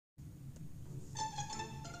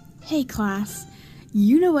Hey class,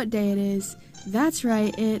 you know what day it is. That's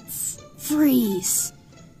right, it's freeze.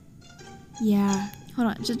 Yeah, hold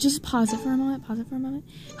on, just pause it for a moment,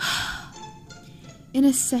 In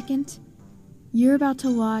a second, you're about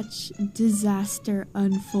to watch disaster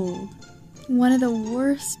unfold. One of the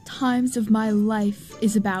worst times of my life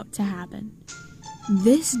is about to happen.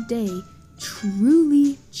 This day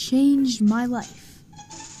truly changed my life.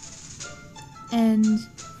 And,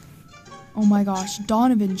 oh my gosh,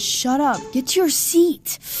 Donovan, shut up. Get to your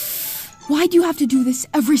seat. Why do you have to do this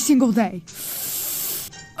every single day?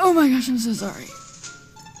 Oh my gosh, I'm so sorry.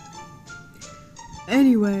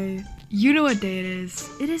 Anyway, you know what day it is.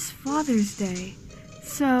 It is Father's Day.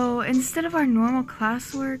 So, instead of our normal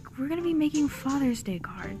classwork, we're gonna be making Father's Day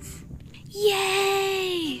cards.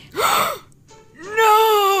 Yay!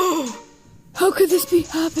 No! How could this be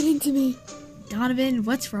happening to me? Donovan,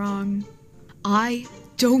 what's wrong? I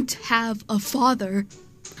don't have a father.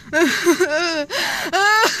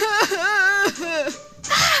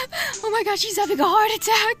 Oh my gosh, he's having a heart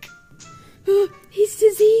attack. He's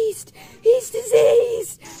diseased. He's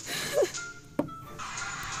diseased.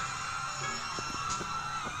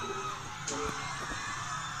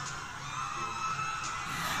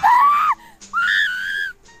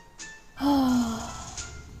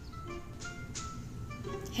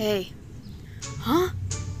 Hey. Huh?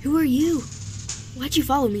 Who are you? Why'd you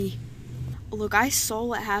follow me? Look, I saw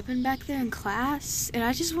what happened back there in class, and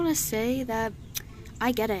I just want to say that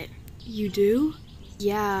I get it. You do?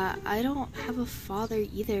 Yeah, I don't have a father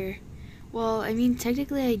either. Well, I mean,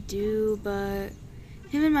 technically I do, but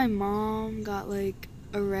him and my mom got, like,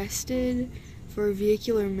 arrested for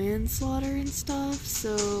vehicular manslaughter and stuff,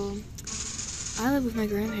 so I live with my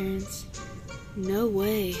grandparents. No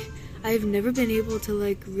way. I've never been able to,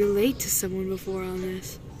 like, relate to someone before on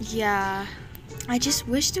this. Yeah, I just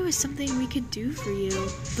wish there was something we could do for you.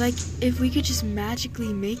 Like, if we could just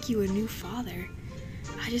magically make you a new father.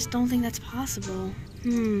 I just don't think that's possible.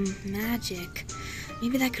 Magic.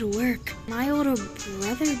 Maybe that could work. My older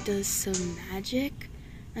brother does some magic.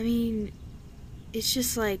 I mean, it's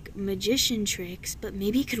just like magician tricks, but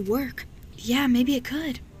maybe it could work. Yeah, maybe it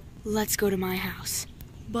could. Let's go to my house.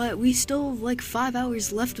 But we still have like 5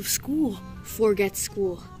 hours left of school. Forget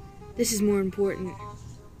school. This is more important.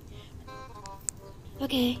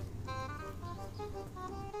 Okay.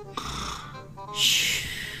 Shh.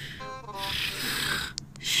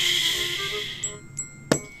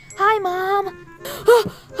 Hi, Mom.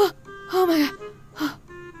 Oh my God.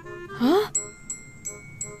 Huh?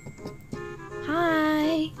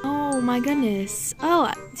 Hi. Oh my goodness. Oh,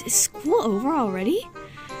 is school over already?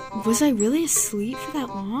 Was I really asleep for that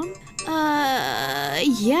long?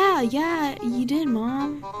 Yeah, you did,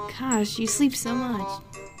 Mom. Gosh, you sleep so much.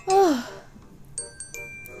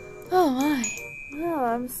 Oh my. Well,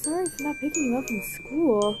 I'm sorry for not picking you up from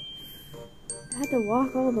school. I had to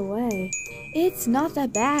walk all the way. It's not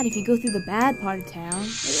that bad if you go through the bad part of town.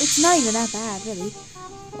 It's not even that bad, really.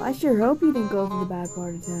 Well, I sure hope you didn't go through the bad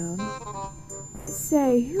part of town.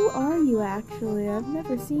 Say, who are you actually? I've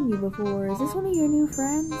never seen you before. Is this one of your new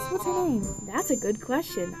friends? What's her name? That's a good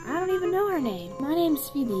question. I don't even know her name. My name's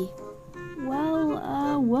Phoebe.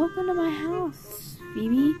 Well, welcome to my house,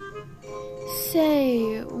 Phoebe.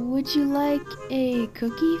 Say, would you like a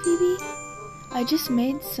cookie, Phoebe? I just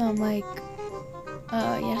made some,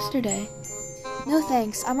 yesterday. No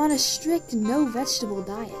thanks, I'm on a strict no vegetable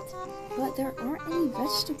diet. But there aren't any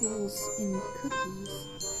vegetables in cookies.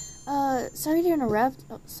 Sorry to interrupt.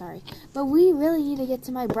 Oh, sorry. But we really need to get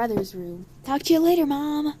to my brother's room. Talk to you later,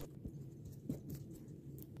 Mom.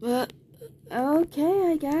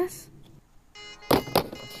 Okay, I guess.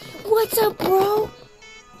 What's up, bro?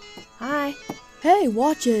 Hi. Hey,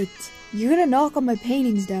 watch it. You're gonna knock on my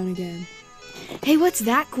paintings down again. Hey, what's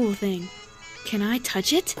that cool thing? Can I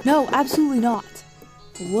touch it? No, absolutely not.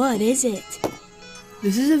 What is it?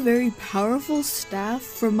 This is a very powerful staff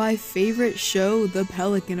from my favorite show, The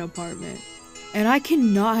Pelican Apartment. And I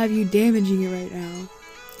cannot have you damaging it right now.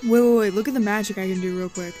 Wait, look at the magic I can do real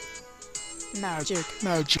quick. Magic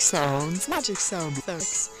sounds, magic sound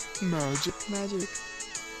effects, magic.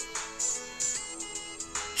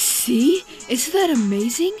 See? Isn't that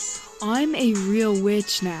amazing? I'm a real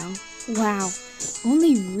witch now. Wow.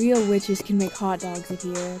 Only real witches can make hot dogs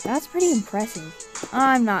appear. That's pretty impressive.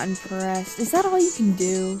 I'm not impressed. Is that all you can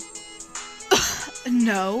do?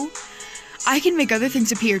 No. I can make other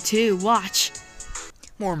things appear too. Watch.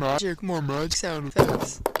 More magic sound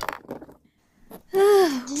effects.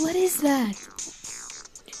 What is that?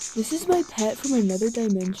 This is my pet from another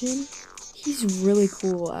dimension. He's really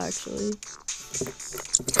cool, actually.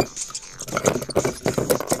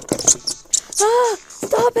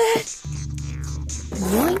 Stop Stop it!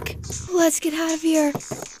 Yoink! Let's get out of here.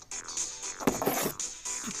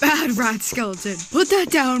 Bad rat skeleton. Put that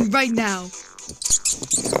down right now.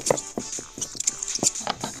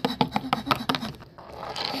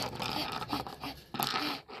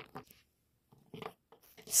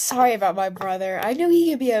 Sorry about my brother. I know he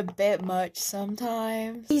can be a bit much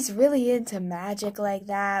sometimes. He's really into magic like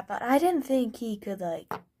that, but I didn't think he could,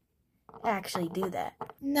 actually do that.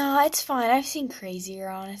 Nah, it's fine. I've seen crazier,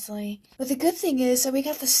 honestly. But the good thing is that we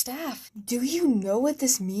got the staff. Do you know what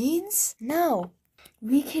this means? No.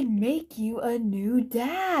 We can make you a new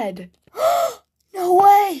dad. No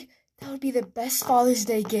way! That would be the best Father's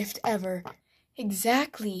Day gift ever.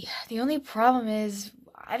 Exactly. The only problem is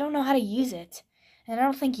I don't know how to use it. And I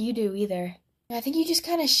don't think you do either. I think you just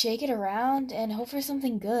kind of shake it around and hope for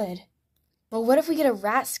something good. But what if we get a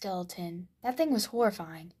rat skeleton? That thing was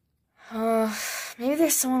horrifying. Maybe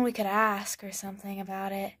there's someone we could ask or something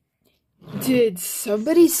about it. Did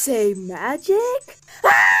somebody say magic?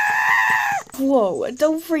 Whoa,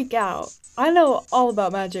 don't freak out. I know all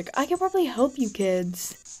about magic. I can probably help you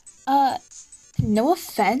kids. No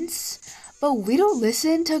offense, but we don't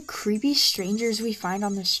listen to creepy strangers we find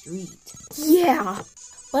on the street. Yeah.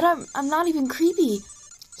 But I'm not even creepy.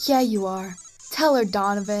 Yeah, you are. Tell her,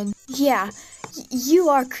 Donovan. Yeah, you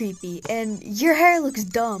are creepy, and your hair looks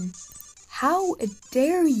dumb. How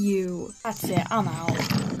dare you? That's it, I'm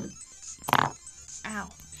out. Ow.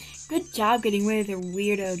 Good job getting rid of the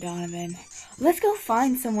weirdo, Donovan. Let's go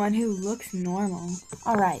find someone who looks normal.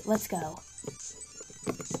 Alright, let's go.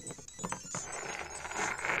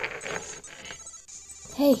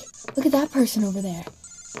 Hey, look at that person over there.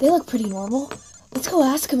 They look pretty normal. Let's go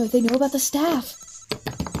ask them if they know about the staff.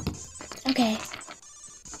 Okay.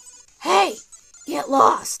 Hey! Get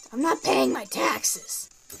lost! I'm not paying my taxes.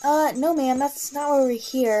 No ma'am, that's not why we're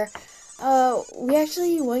here. We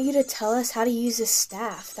actually want you to tell us how to use this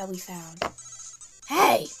staff that we found.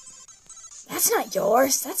 Hey! That's not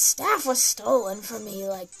yours. That staff was stolen from me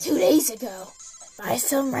 2 days ago by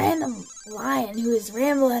some random lion who was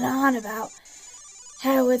rambling on about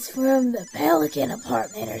how it's from the Pelican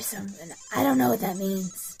apartment or something. I don't know what that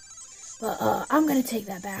means. But, I'm gonna take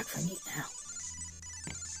that back from you now.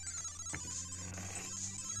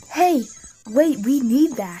 Hey, wait, we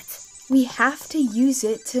need that. We have to use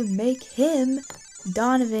it to make him,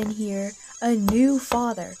 Donovan here, a new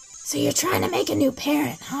father. So you're trying to make a new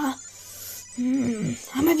parent, huh?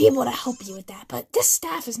 I might be able to help you with that, but this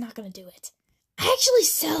staff is not gonna do it. I actually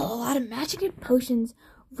sell a lot of magic and potions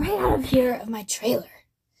right out of here of my trailer.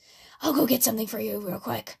 I'll go get something for you real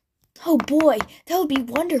quick. Oh boy, that would be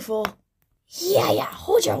wonderful. Yeah,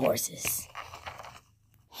 hold your horses.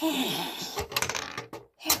 Here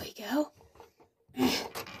we go.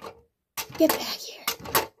 Get back here.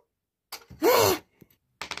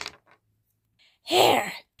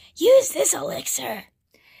 Here, use this elixir.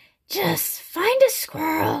 Just find a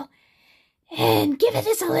squirrel and give it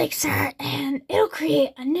this elixir and it'll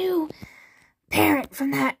create a new parent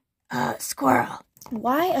from that squirrel.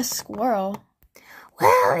 Why a squirrel?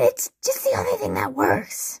 Well, it's just the only thing that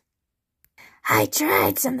works. I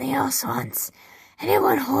tried something else once, and it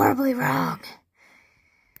went horribly wrong.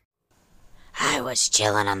 I was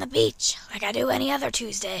chilling on the beach, like I do any other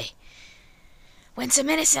Tuesday, when some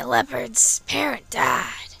innocent leopard's parent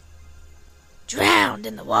died, drowned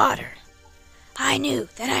in the water. I knew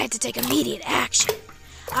that I had to take immediate action.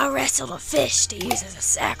 I wrestled a fish to use as a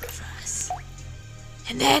sacrifice.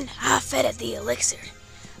 And then I fed it the elixir.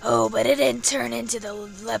 Oh, but it didn't turn into the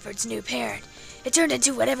leopard's new parent. It turned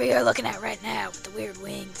into whatever you're looking at right now with the weird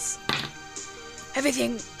wings.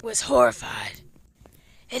 Everything was horrified.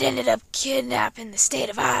 It ended up kidnapping the state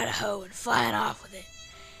of Idaho and flying off with it,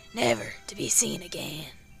 never to be seen again.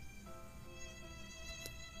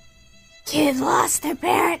 Kids lost their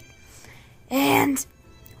parent and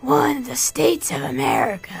won the states of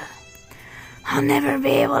America. I'll never be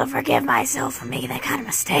able to forgive myself for making that kind of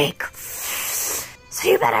mistake. So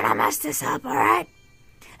you better not mess this up, alright?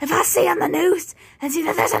 If I see on the news and see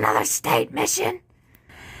that there's another state mission,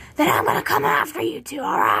 then I'm gonna come after you two,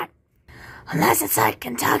 alright? Unless it's like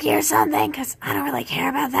Kentucky or something, because I don't really care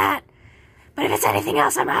about that. But if it's anything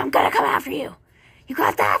else, I'm gonna come after you. You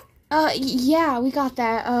got that? Yeah, we got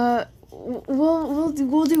that. We'll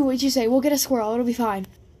do what you say. We'll get a squirrel. It'll be fine.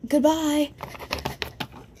 Goodbye.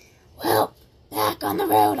 Well, back on the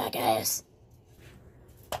road, I guess.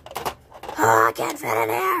 Oh, I can't fit in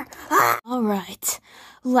here. All right,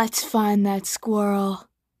 let's find that squirrel.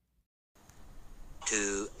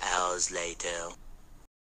 2 hours later.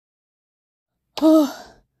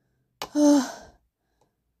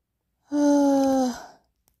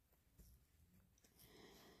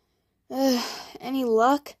 Any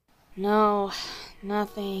luck? No,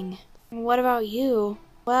 nothing. What about you?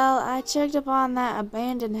 Well, I checked up on that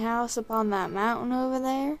abandoned house up on that mountain over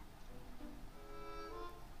there.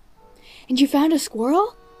 And you found a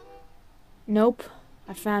squirrel? Nope,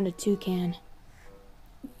 I found a toucan.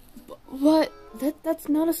 What? That's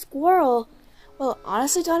not a squirrel. Well,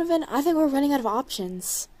 honestly, Donovan, I think we're running out of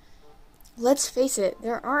options. Let's face it,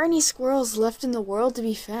 there aren't any squirrels left in the world to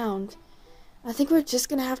be found. I think we're just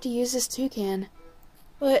gonna have to use this toucan.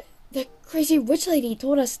 But the crazy witch lady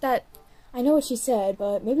told us that... I know what she said,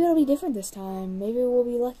 but maybe it'll be different this time. Maybe we'll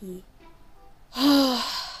be lucky. I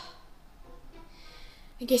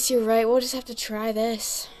guess you're right. We'll just have to try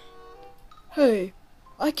this. Hey,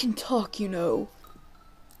 I can talk, you know.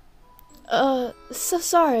 So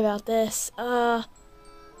sorry about this. Oh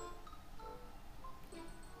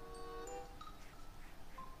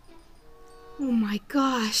my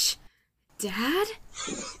gosh. Dad?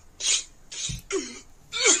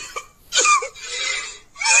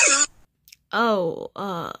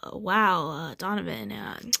 Wow, Donovan,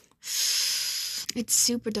 it's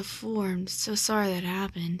super deformed. So sorry that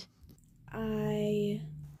happened. I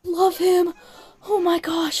Love him! Oh my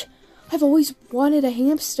gosh! I've always wanted a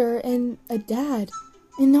hamster and a dad,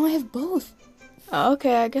 and now I have both.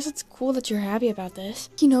 Okay, I guess it's cool that you're happy about this.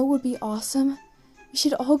 You know what would be awesome? We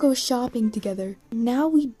should all go shopping together. Now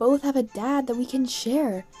we both have a dad that we can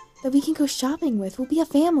share, that we can go shopping with. We'll be a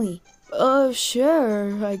family.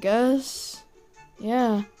 Sure, I guess.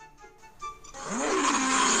 Yeah.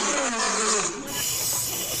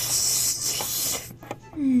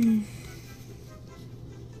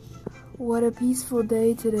 What a peaceful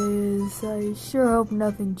day today is. I sure hope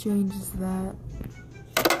nothing changes that.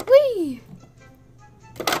 Whee!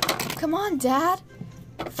 Come on, Dad.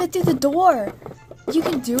 Fit through the door. You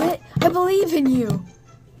can do it. I believe in you.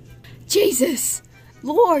 Jesus!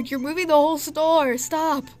 Lord, you're moving the whole store.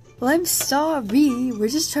 Stop. Well, I'm sorry. We're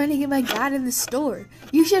just trying to get my dad in the store.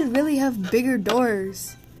 You should really have bigger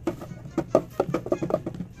doors.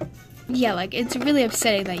 Yeah, like, it's really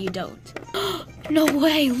upsetting that you don't. No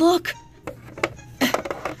way, look!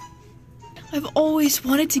 I've always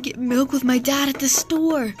wanted to get milk with my dad at the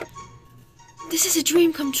store. This is a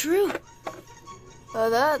dream come true.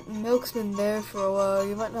 That milk's been there for a while.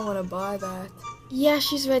 You might not want to buy that. Yeah,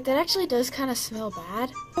 she's right. That actually does kind of smell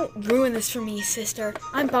bad. Don't ruin this for me, sister.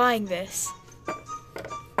 I'm buying this.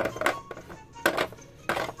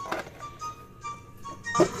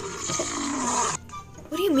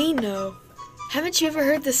 What do you mean, no? Haven't you ever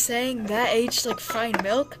heard the saying, that aged like fine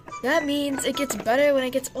milk? That means it gets better when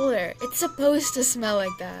it gets older. It's supposed to smell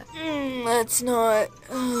like that. That's not...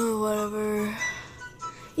 whatever.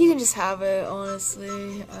 You can just have it,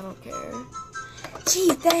 honestly. I don't care.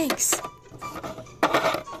 Gee, thanks.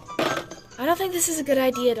 I don't think this is a good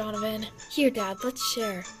idea, Donovan. Here, Dad, let's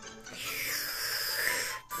share.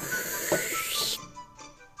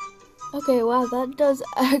 Okay, wow, that does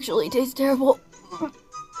actually taste terrible.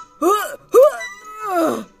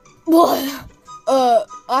 What?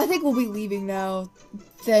 I think we'll be leaving now.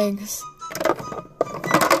 Thanks.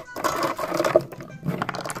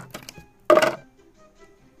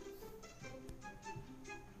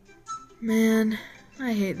 Man,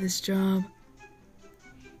 I hate this job.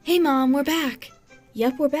 Hey, Mom, we're back.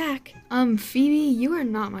 Yep, we're back. Phoebe, you are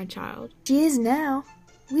not my child. She is now.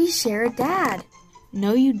 We share a dad.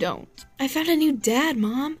 No, you don't. I found a new dad,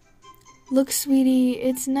 Mom. Look, sweetie,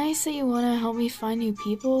 it's nice that you want to help me find new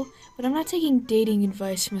people, but I'm not taking dating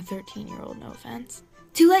advice from a 13-year-old, no offense.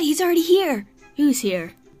 Too late, he's already here. Who's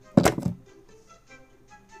here?